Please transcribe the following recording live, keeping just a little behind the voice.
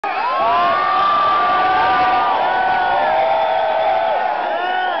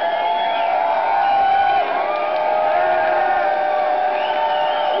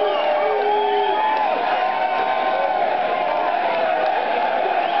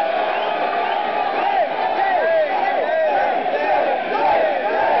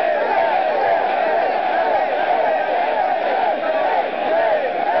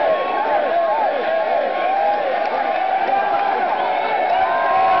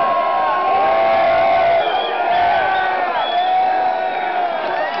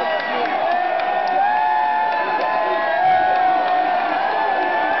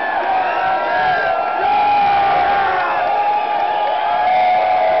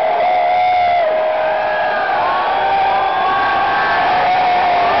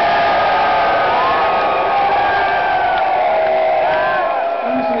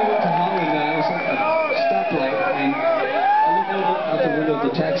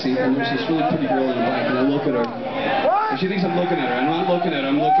taxi, and there's this really pretty girl on the bike, and I look at her, and she thinks I'm looking at her. I'm not looking at her,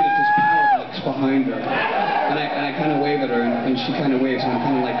 I'm looking at this power box behind her. And I kind of wave at her, and she kind of waves, and I'm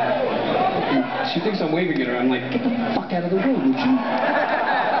kind of like, and she thinks I'm waving at her. I'm like, get the fuck out of the road, would you?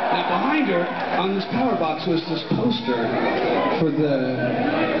 Now behind her, on this power box, was this poster for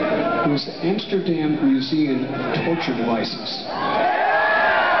it was the Amsterdam Museum of Torture Devices.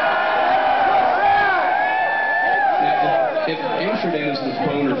 Now, if Amsterdam is the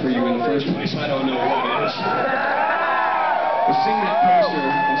boner for you in the first place, I don't know what is. But seeing that poster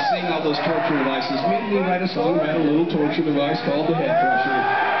and seeing all those torture devices made me write a song about a little torture device called the Headcrusher.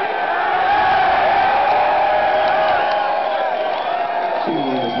 Sing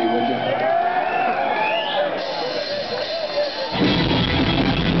along with me, would you?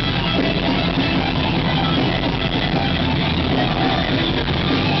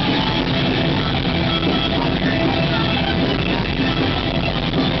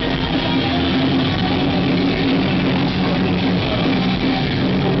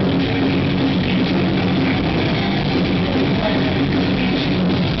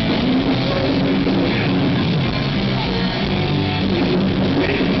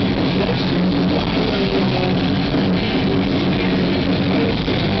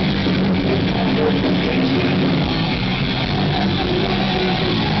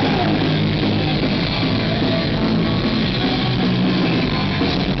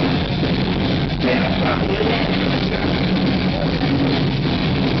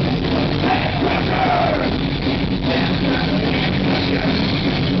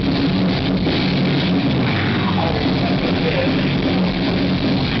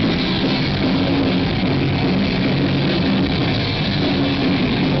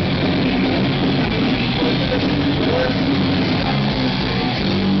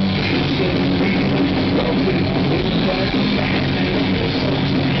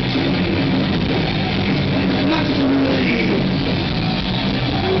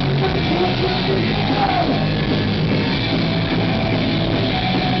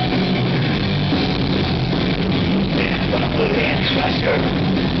 Headcrusher.